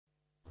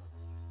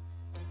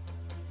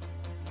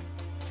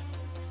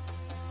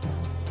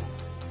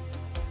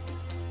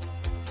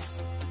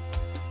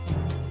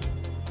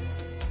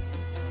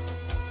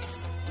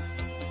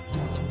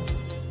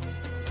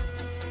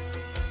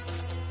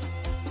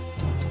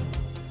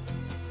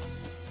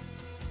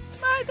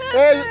my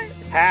birthday!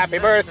 Happy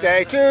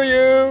birthday to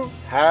you!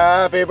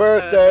 Happy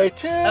birthday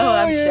to you! Oh,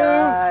 I'm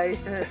shy.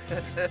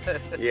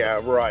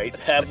 Yeah, right.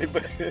 Happy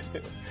birthday.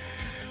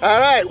 All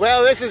right,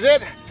 well, this is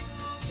it.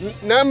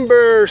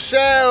 Number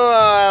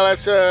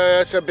 7.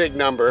 That's a big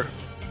number,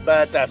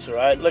 but that's all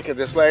right. Look at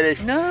this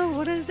lady. No,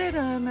 what is it?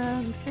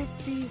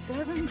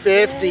 57.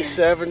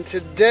 57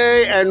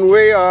 today, and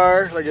we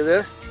are, look at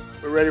this.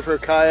 We're ready for a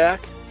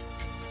kayak.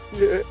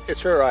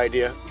 It's her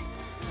idea.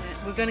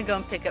 We're going to go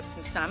and pick up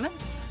some salmon.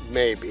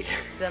 Maybe.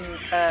 Some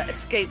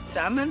escaped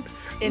salmon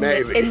in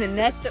Maybe. in the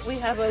net that we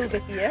have over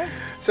here.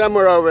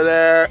 Somewhere over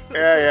there.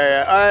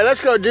 Yeah. All right,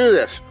 let's go do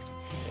this.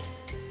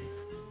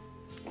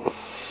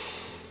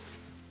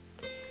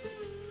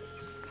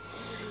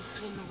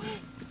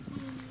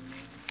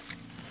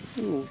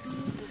 Come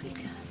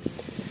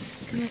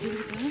here, give it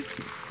a go.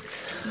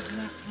 The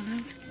last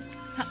one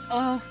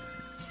out.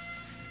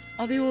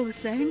 Are they all the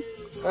same?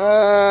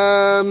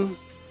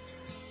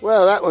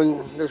 Well, that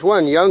one, there's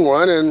one young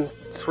one and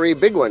 3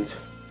 big ones.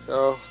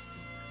 So,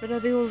 But are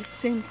they all the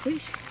same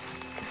fish?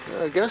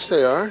 I guess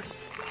they are.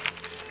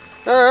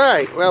 All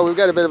right, well, we've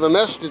got a bit of a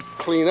mess to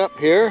clean up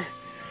here.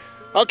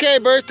 Okay,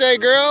 birthday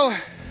girl.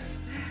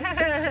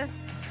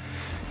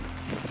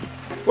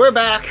 We're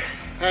back,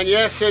 and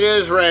yes, it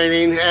is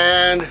raining,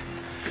 and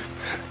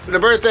the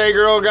birthday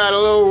girl got a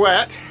little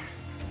wet.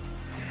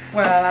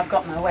 Well, I've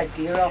got my wet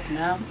gear off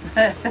now.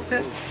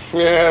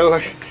 Yeah,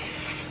 look.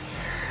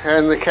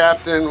 And the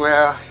captain,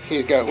 well,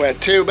 he got wet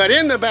too. But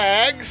in the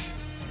bags,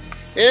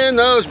 in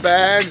those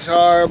bags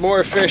are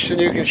more fish than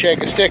you can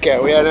shake a stick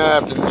at. We now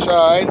have to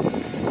decide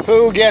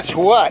who gets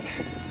what.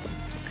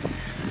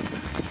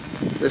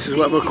 This is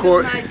what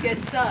Macquarie might get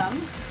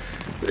some.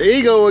 The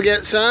eagle will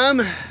get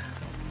some,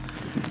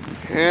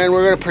 and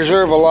we're going to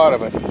preserve a lot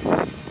of it.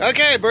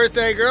 Okay,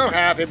 birthday girl,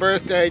 happy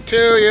birthday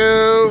to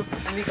you.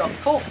 And we got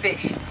 4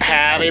 fish.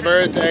 Happy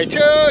birthday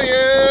to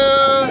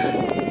you.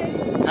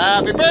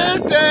 Happy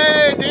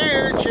birthday,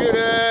 dear